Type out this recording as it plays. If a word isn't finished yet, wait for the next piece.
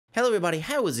Hello everybody,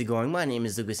 how is it going? My name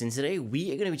is Lucas and today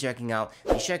we are going to be checking out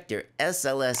the Schecter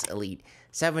SLS Elite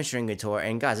 7-string guitar.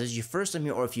 And guys, if this is your first time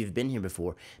here or if you've been here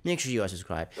before, make sure you are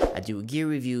subscribed. I do gear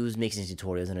reviews, mixing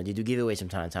tutorials, and I do giveaways from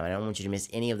time to time. I don't want you to miss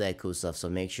any of that cool stuff, so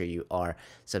make sure you are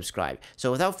subscribed.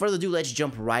 So without further ado, let's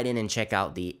jump right in and check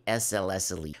out the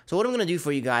SLS Elite. So what I'm going to do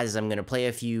for you guys is I'm going to play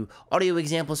a few audio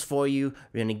examples for you.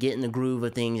 We're going to get in the groove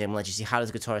of things. I'm going to let you see how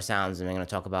this guitar sounds, and I'm going to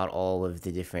talk about all of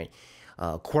the different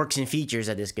quirks and features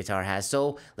that this guitar has.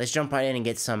 So let's jump right in and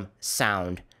get some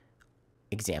sound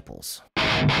examples.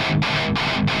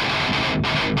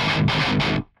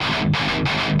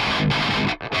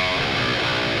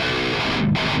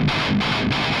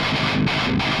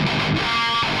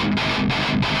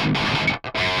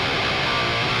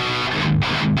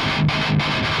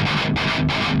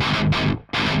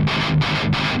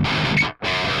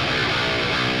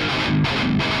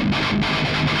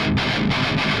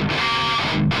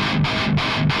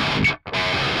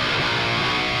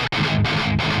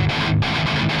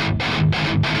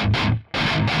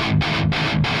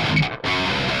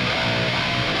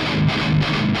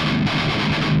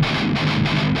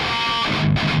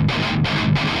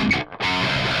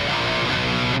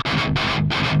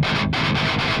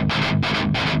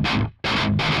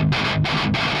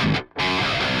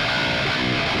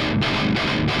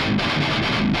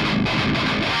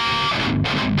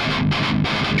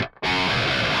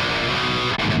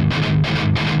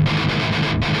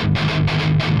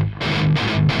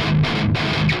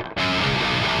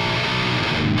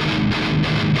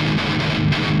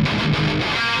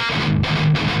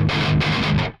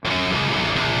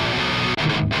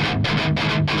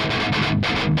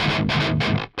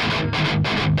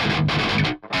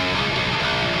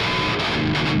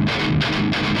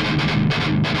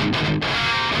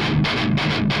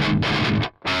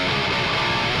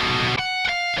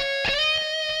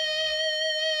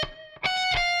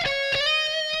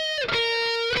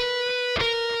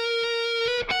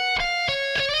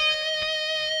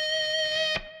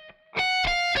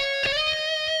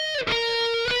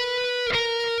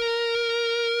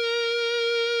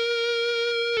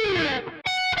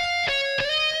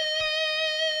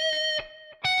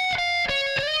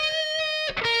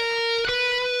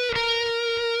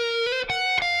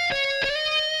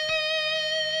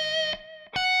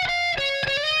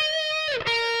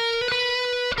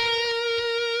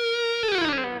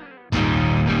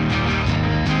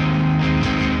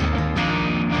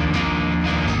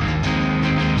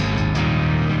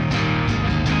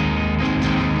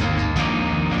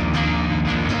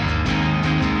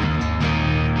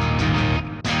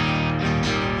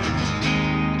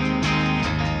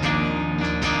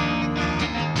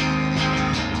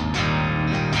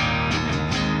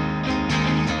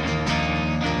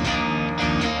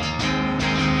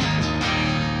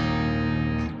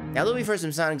 Now, let me first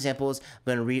some sound examples. I'm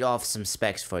going to read off some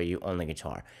specs for you on the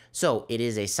guitar. So, it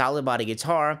is a solid body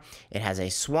guitar. It has a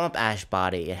swamp ash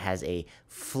body. It has a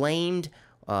flamed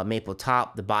maple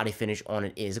top. The body finish on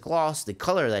it is gloss. The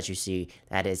color that you see,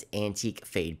 that is antique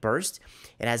fade burst.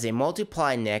 It has a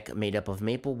multiply neck made up of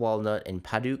maple, walnut, and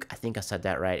paduk. I think I said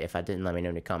that right. If I didn't, let me know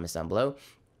in the comments down below.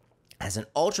 It has an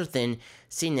ultra thin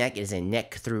C neck. It is a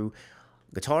neck through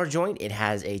guitar joint. It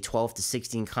has a 12 to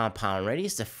 16 compound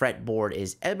radius. The fretboard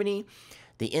is ebony.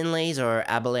 The inlays are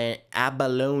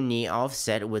abalone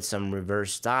offset with some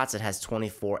reverse dots. It has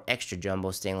 24 extra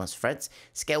jumbo stainless frets.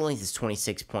 Scale length is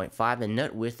 26.5 and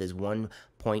nut width is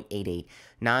 1.889.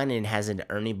 And it has an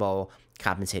Ernie ball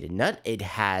compensated nut. It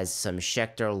has some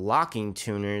Schecter locking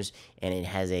tuners, and it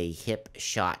has a hip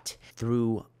shot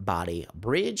through body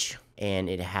bridge. And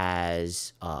it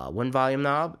has one volume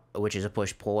knob, which is a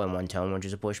push-pull, and one tone, which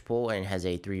is a push-pull, and it has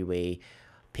a 3-way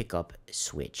pickup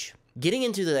switch. Getting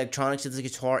into the electronics of the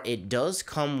guitar, it does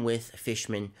come with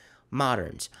Fishman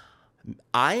Moderns.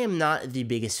 I am not the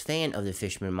biggest fan of the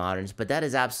Fishman Moderns, but that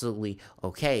is absolutely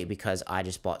okay because I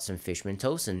just bought some Fishman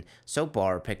Tosin soap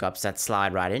bar pickups that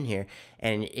slide right in here,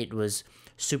 and it was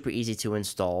super easy to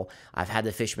install. I've had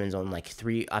the Fishmans on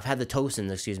I've had the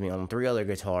Tosins, excuse me, on 3 other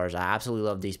guitars. I absolutely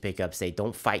love these pickups. They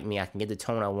don't fight me. I can get the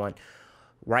tone I want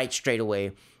right straight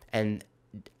away, and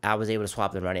I was able to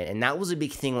swap them right in. And that was a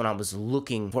big thing when I was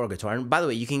looking for a guitar. And by the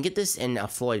way, you can get this in a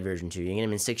Floyd version too. You can get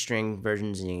them in 6-string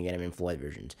versions, and you can get them in Floyd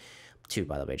versions too,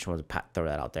 by the way. Just wanted to throw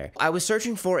that out there. I was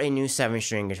searching for a new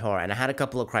 7-string guitar, and I had a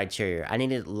couple of criteria. I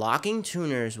needed locking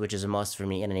tuners, which is a must for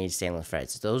me, and I needed stainless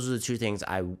frets. Those are the two things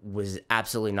I was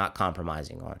absolutely not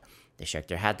compromising on. The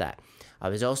Schecter had that. I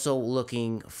was also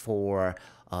looking for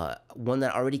one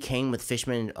that already came with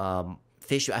Fishman a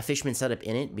Fishman setup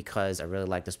in it, because I really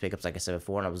like those pickups, like I said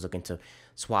before, and I was looking to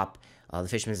swap the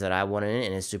Fishmans that I wanted in it,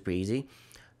 and it's super easy.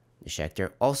 The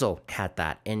Schecter also had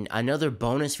that. And another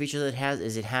bonus feature that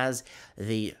it has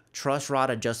the truss rod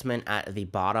adjustment at the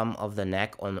bottom of the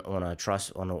neck on a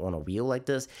truss on a wheel like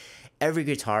this. Every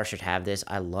guitar should have this.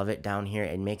 I love it down here.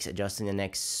 It makes adjusting the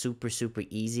neck super, super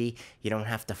easy. You don't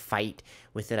have to fight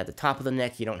with it at the top of the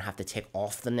neck. You don't have to take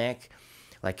off the neck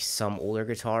like some older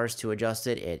guitars to adjust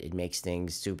it. It makes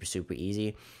things super, super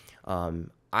easy.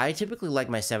 I typically like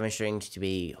my 7-strings to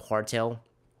be hardtail.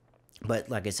 But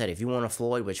like I said, if you want a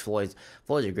Floyd, which Floyds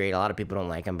are great. A lot of people don't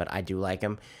like them, but I do like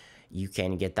them. You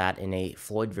can get that in a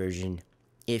Floyd version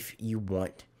if you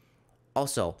want.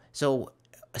 Also, so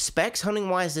specs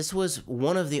hunting-wise, this was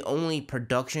one of the only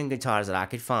production guitars that I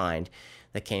could find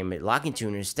that came with locking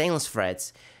tuners, stainless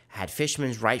frets, had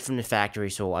Fishmans right from the factory,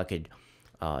 so I could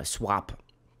swap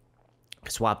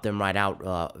them right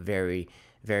out very,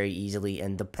 very easily.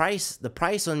 And the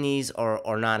price on these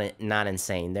are not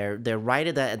insane. They're right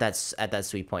at that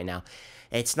sweet point now.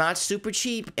 It's not super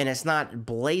cheap and it's not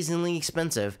blazingly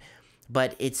expensive,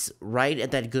 but it's right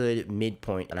at that good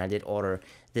midpoint. And I did order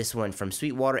this one from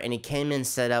Sweetwater, and it came in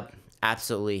set up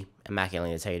absolutely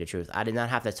immaculately, to tell you the truth. I did not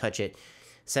have to touch it.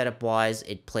 Setup wise,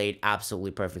 it played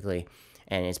absolutely perfectly,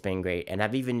 and it's been great. And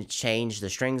I've even changed the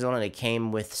strings on it. It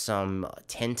came with some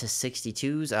 10 to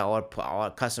 62s. I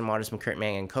custom ordered some Kurt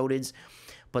Mann encodeds.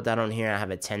 Put that on here. I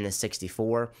have a 10 to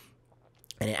 64,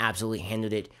 and it absolutely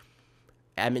handled it.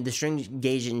 I mean, the string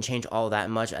gauge didn't change all that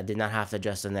much. I did not have to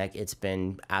adjust the neck. It's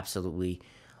been absolutely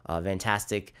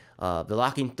fantastic. The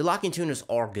locking tuners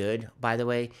are good, by the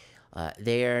way.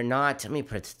 They're not. Let me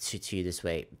put it to you this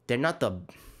way: they're not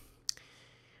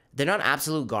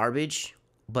absolute garbage,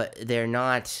 but they're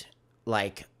not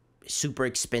like super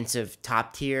expensive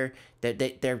top tier.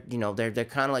 They're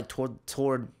kind of like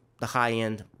toward the high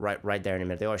end, right there in the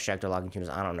middle. They are Schecter locking tuners.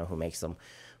 I don't know who makes them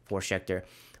for Schecter.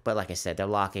 But like I said,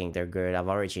 they're good. I've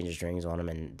already changed the strings on them,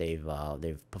 and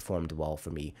they've performed well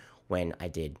for me when I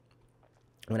did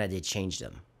change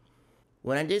them.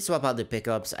 When I did swap out the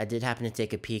pickups, I did happen to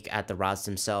take a peek at the routes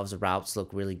themselves. The routes look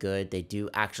really good. They do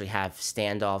actually have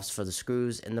standoffs for the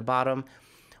screws in the bottom,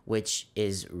 which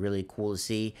is really cool to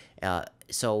see.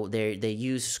 So they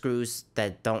use screws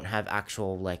that don't have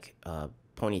actual like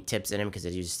pointy tips in them because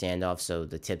they use standoffs, so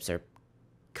the tips are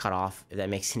cut off, if that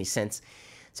makes any sense.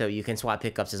 So you can swap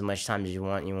pickups as much time as you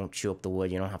want. You won't chew up the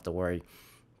wood. You don't have to worry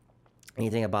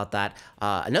anything about that.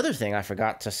 Another thing I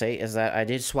forgot to say is that I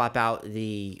did swap out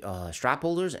the strap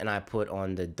holders, and I put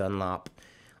on the Dunlop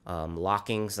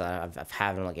lockings that I've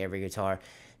had on like every guitar.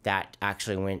 That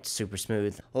actually went super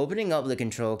smooth. Opening up the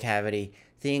control cavity,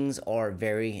 things are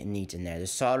very neat in there. The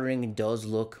soldering does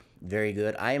look very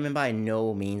good. I am by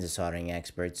no means a soldering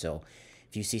expert, so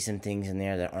if you see some things in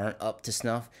there that aren't up to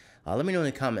snuff, let me know in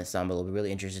the comments down below. I'll be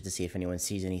really interested to see if anyone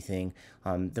sees anything.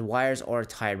 The wires are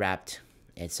tie wrapped.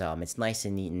 It's nice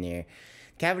and neat in there.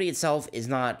 Cavity itself is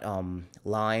not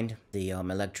lined. The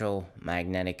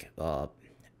electromagnetic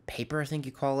paper, I think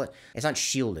you call it. It's not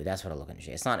shielded. That's what I'm looking to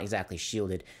say. It's not exactly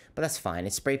shielded, but that's fine.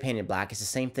 It's spray painted black. It's the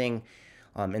same thing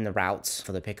in the routes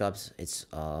for the pickups. It's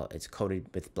coated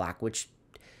with black, which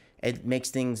it makes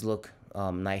things look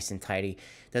nice and tidy.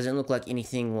 Doesn't look like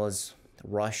anything was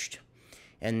rushed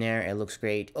in there. It looks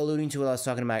great. Alluding to what I was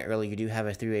talking about earlier, you do have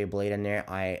a 3-way blade in there.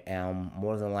 I am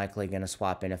more than likely going to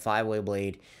swap in a 5-way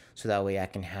blade, so that way I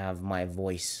can have my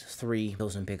voice 3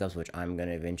 Pilsen pickups, which I'm going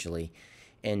to eventually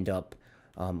end up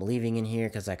leaving in here,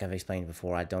 because like I've explained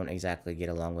before, I don't exactly get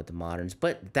along with the moderns.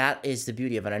 But that is the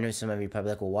beauty of it. I know some of you are probably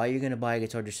like, well, why are you going to buy a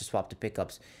guitar just to swap the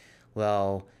pickups?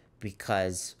 Well,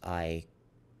 because I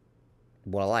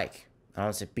like. I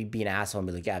don't say be an asshole and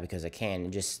be like, yeah, because I can.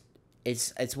 And just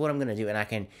it's what I'm gonna do,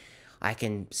 and I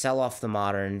can sell off the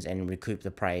moderns and recoup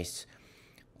the price,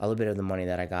 a little bit of the money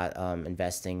that I got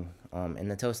investing in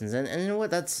the Tosins. And you know what?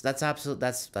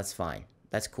 That's fine.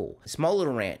 That's cool. Small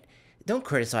little rant. Don't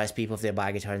criticize people if they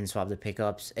buy guitars and swap the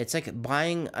pickups. It's like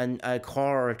buying a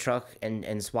car or a truck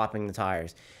and swapping the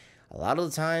tires. A lot of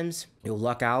the times, you'll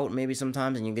luck out maybe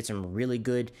sometimes, and you get some really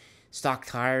good stock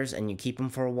tires, and you keep them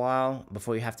for a while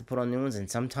before you have to put on new ones. And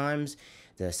sometimes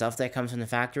the stuff that comes from the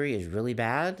factory is really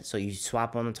bad, so you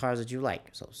swap on the tires that you like.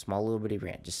 So small little bitty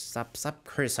rant. Just stop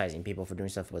criticizing people for doing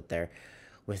stuff with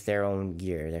their own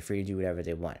gear. They're free to do whatever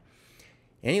they want.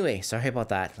 Anyway, sorry about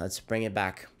that. Let's bring it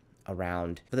back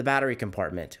around for the battery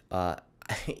compartment.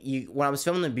 When I was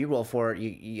filming the B-roll for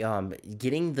it,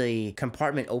 getting the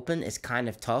compartment open is kind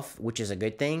of tough, which is a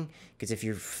good thing, because if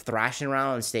you're thrashing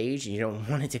around on stage, you don't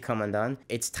want it to come undone.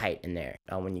 It's tight in there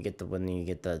when you get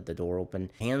the door open.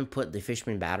 And put the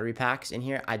Fishman battery packs in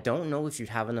here. I don't know if you'd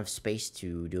have enough space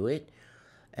to do it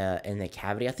in the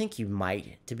cavity. I think you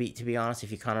might, to be honest,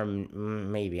 if you kind of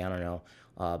maybe, I don't know.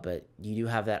 but you do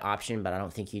have that option, but I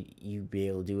don't think you'd be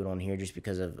able to do it on here just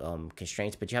because of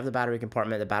constraints. But you have the battery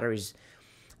compartment. The batteries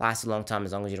last a long time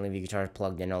as long as you don't leave your guitar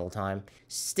plugged in all the time.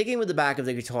 Sticking with the back of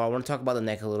the guitar, I want to talk about the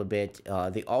neck a little bit.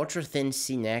 The ultra thin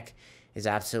C neck is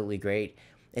absolutely great.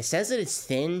 It says that it's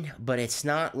thin, but it's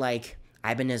not like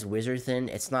Ibanez Wizard thin.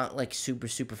 It's not like super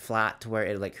flat to where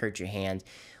it like hurts your hand.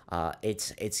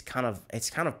 It's kind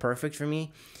of perfect for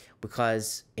me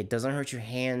because it doesn't hurt your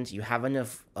hand. You have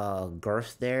enough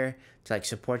girth there to like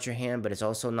support your hand, but it's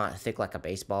also not thick like a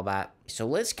baseball bat. So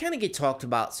let's kind of get talked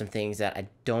about some things that I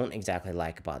don't exactly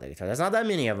like about the guitar. There's not that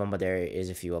many of them, but there is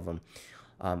a few of them.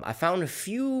 I found a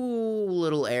few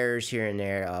little errors here and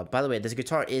there. By the way, this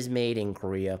guitar is made in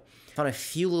Korea. Found a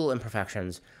few little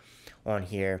imperfections on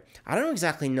here. I don't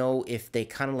exactly know if they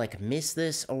kind of like missed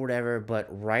this or whatever, but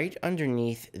right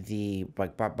underneath the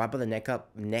like right by the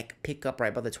neck pickup,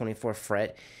 right by the 24th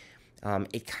fret,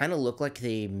 it kind of looked like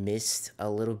they missed a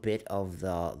little bit of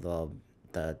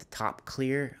the top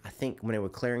clear. I think when they were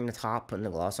clearing the top, putting the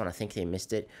gloss on, I think they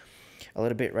missed it a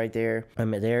little bit right there.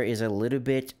 There is a little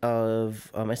bit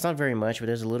of it's not very much, but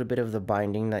there's a little bit of the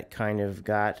binding that kind of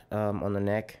got on the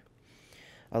neck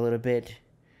a little bit.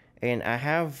 And I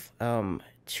have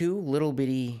two little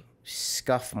bitty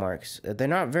scuff marks. They're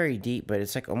not very deep, but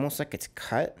it's like almost like it's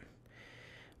cut.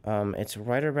 It's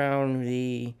right around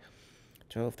the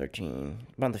 12, 13,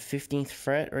 about the 15th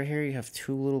fret right here. You have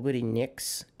two little bitty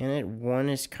nicks in it. One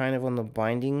is kind of on the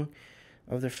binding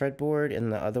of the fretboard,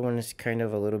 and the other one is kind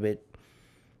of a little bit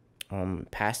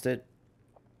past it.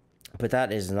 But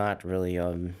that is not really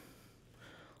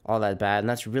all that bad, and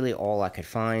that's really all I could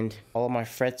find. All of my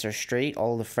frets are straight.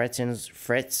 All of the frets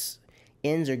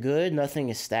ends are good. Nothing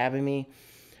is stabbing me.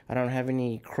 I don't have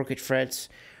any crooked frets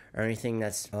or anything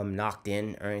that's knocked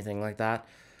in or anything like that.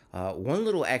 One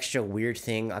little extra weird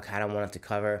thing I kind of wanted to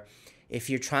cover. If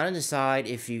you're trying to decide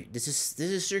if you this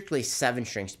is strictly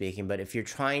 7-string speaking, but if you're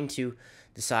trying to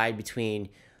decide between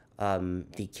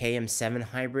the KM7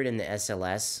 hybrid and the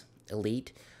SLS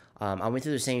Elite, I went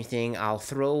through the same thing. I'll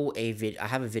throw a I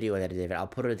have a video that I did. I'll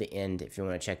put it at the end if you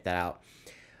want to check that out.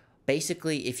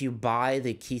 Basically, if you buy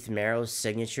the Keith Merrow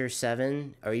Signature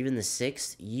 7 or even the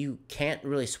 6, you can't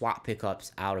really swap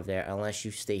pickups out of there unless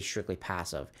you stay strictly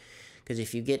passive. Because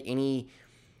if you get any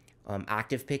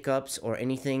active pickups or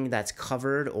anything that's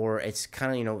covered, or it's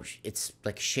kind of, you know, it's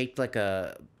like shaped like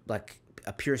a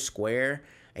pure square,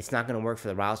 it's not going to work for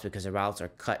the routes because the routes are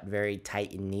cut very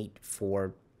tight and neat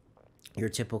for your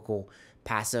typical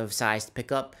passive sized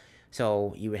pickup.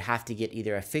 So you would have to get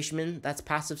either a Fishman that's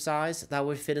passive size that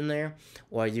would fit in there,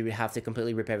 or you would have to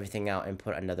completely rip everything out and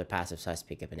put another passive size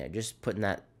pickup in there. Just putting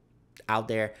that out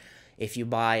there. If you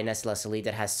buy an SLS Elite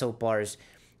that has soap bars,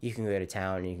 you can go to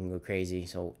town and you can go crazy.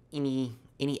 So any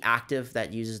active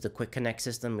that uses the quick connect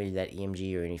system, whether that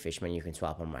EMG or any Fishman, you can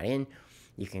swap them right in.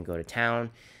 You can go to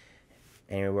town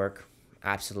and it'll work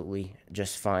absolutely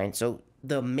just fine. So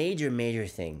the major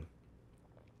thing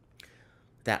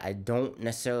that I don't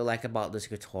necessarily like about this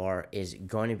guitar is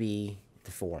going to be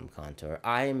the Forearm Contour.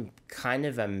 I'm kind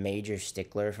of a major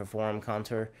stickler for Forearm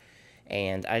Contour,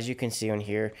 and as you can see on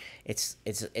here, it's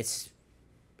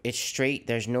straight.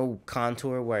 There's no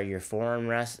contour where your forearm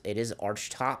rests. It is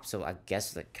arch top, so I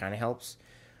guess that kind of helps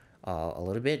a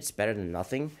little bit. It's better than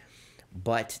nothing,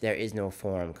 but there is no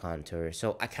forearm contour,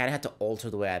 so I kind of had to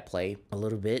alter the way I play a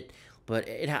little bit. But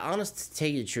to tell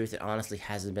you the truth, it honestly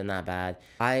hasn't been that bad.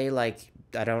 I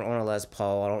don't own a Les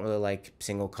Paul. I don't really like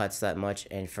single cuts that much.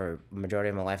 And for majority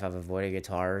of my life, I've avoided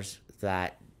guitars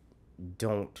that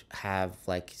don't have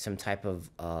like some type of,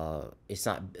 it's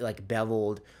not like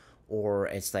beveled or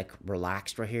it's like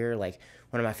relaxed right here. Like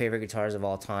one of my favorite guitars of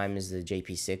all time is the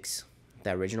JP6,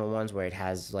 the original ones where it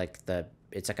has like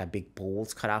it's like a big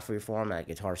bolts cut out for your forearm. That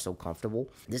guitar is so comfortable.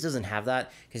 This doesn't have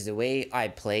that because the way I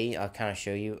play, I'll kind of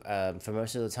show you. For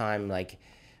most of the time, like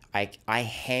I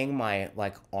hang my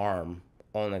like arm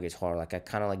on the guitar, like I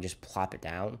kind of like just plop it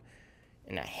down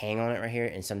and I hang on it right here.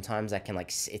 And sometimes I can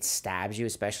like it stabs you,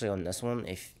 especially on this one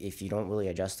if you don't really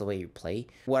adjust the way you play.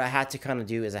 What I had to kind of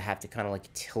do is I have to kind of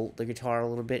like tilt the guitar a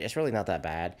little bit. It's really not that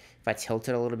bad if I tilt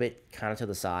it a little bit, kind of to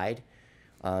the side.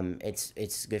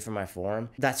 It's good for my forearm.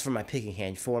 That's for my picking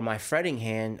hand. For my fretting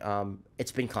hand,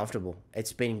 it's been comfortable.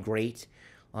 It's been great.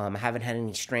 I haven't had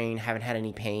any strain, haven't had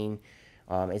any pain.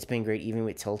 It's been great even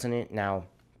with tilting it. Now,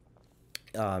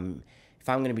 if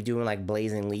I'm going to be doing like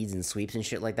blazing leads and sweeps and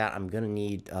shit like that, I'm going to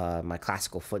need my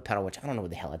classical foot pedal, which I don't know what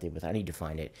the hell I did with it. I need to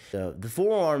find it. The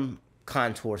forearm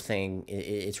contour thing,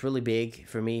 it's really big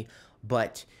for me,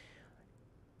 but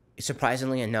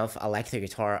surprisingly enough, I like the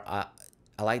guitar.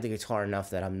 I like the guitar enough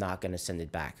that I'm not going to send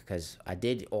it back because I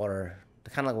did order the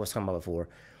kind of like what I was talking about before.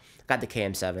 I got the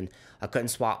KM7. I couldn't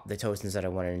swap the tostons that I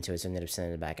wanted into it, so I ended up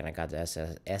sending it back, and I got the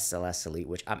SLS Elite,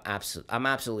 which I'm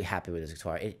absolutely happy with this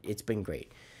guitar. It's been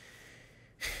great.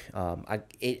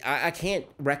 I can't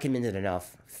recommend it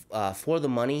enough. For the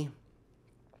money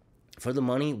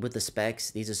with the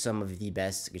specs, these are some of the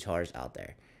best guitars out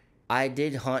there. I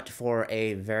did hunt for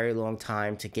a very long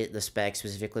time to get the specs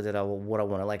specifically what I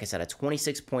wanted. Like I said, a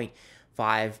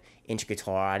 26.5-inch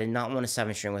guitar. I did not want a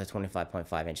 7-string with a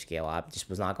 25.5-inch scale. I just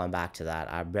was not going back to that.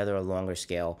 I'd rather a longer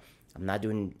scale. I'm not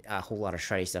doing a whole lot of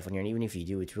shreddy stuff on here, and even if you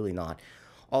do, it's really not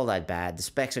all that bad. The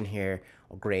specs in here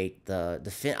are great. I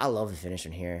love the finish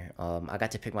in here. I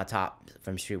got to pick my top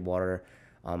from Sweetwater.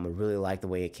 I really like the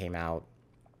way it came out.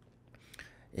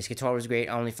 This guitar was great.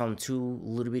 I only found 2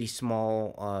 little bitty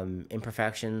small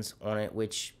imperfections on it,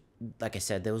 which, like I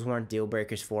said, those weren't deal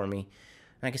breakers for me.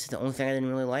 Like I said, the only thing I didn't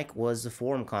really like was the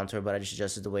Forearm Contour, but I just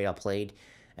adjusted the way I played,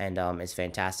 and it's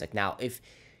fantastic. Now, if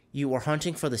you are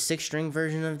hunting for the 6-string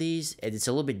version of these, it's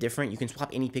a little bit different. You can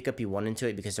swap any pickup you want into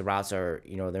it because the routes are,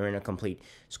 they're in a complete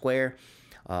square.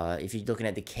 If you're looking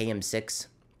at the KM6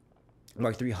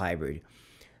 Mark III Hybrid,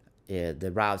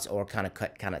 the routes are kind of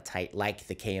cut kind of tight like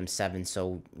the KM7,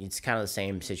 so it's kind of the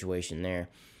same situation there.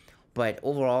 But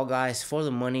overall, guys, for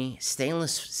the money,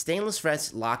 stainless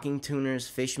frets, locking tuners,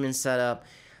 Fishman setup,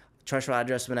 truss rod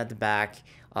adjustment at the back,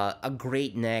 a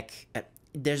great neck.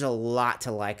 There's a lot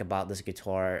to like about this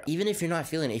guitar. Even if you're not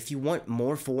feeling it, if you want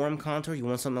more Forearm Contour, you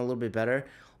want something a little bit better,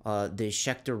 the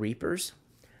Schecter Reapers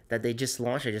that they just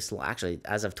launched, actually,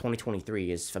 as of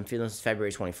 2023, I'm feeling this is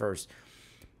February 21st.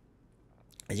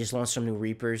 They just launched some new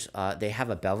Reapers. They have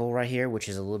a bevel right here, which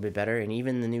is a little bit better. And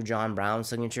even the new John Brown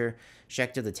signature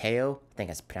Schecter, the Tao, I think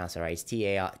I pronounced it right. It's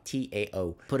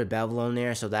T-A-O. Put a bevel on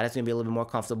there, so that is going to be a little bit more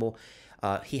comfortable.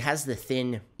 He has the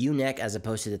thin U-neck as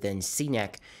opposed to the thin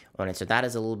C-neck on it, so that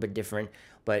is a little bit different.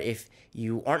 But if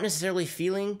you aren't necessarily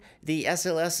feeling the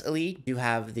SLS Elite, you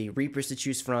have the Reapers to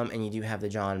choose from, and you do have the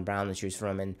John Brown to choose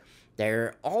from, and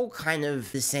they're all kind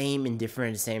of the same and different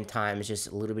at the same time. It's just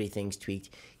a little bit of things tweaked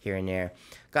here and there.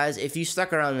 Guys, if you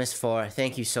stuck around this far,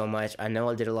 thank you so much. I know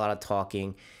I did a lot of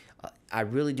talking. I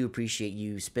really do appreciate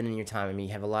you spending your time with me.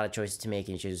 You have a lot of choices to make,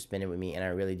 and you should spend it with me, and I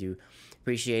really do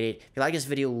appreciate it. If you like this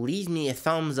video, leave me a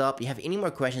thumbs up. If you have any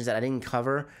more questions that I didn't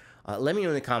cover, let me know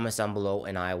in the comments down below,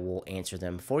 and I will answer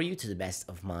them for you to the best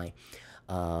of my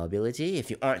ability. If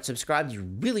you aren't subscribed, you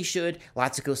really should.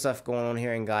 Lots of cool stuff going on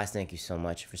here, and guys, thank you so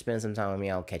much for spending some time with me.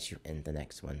 I'll catch you in the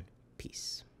next one.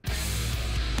 Peace.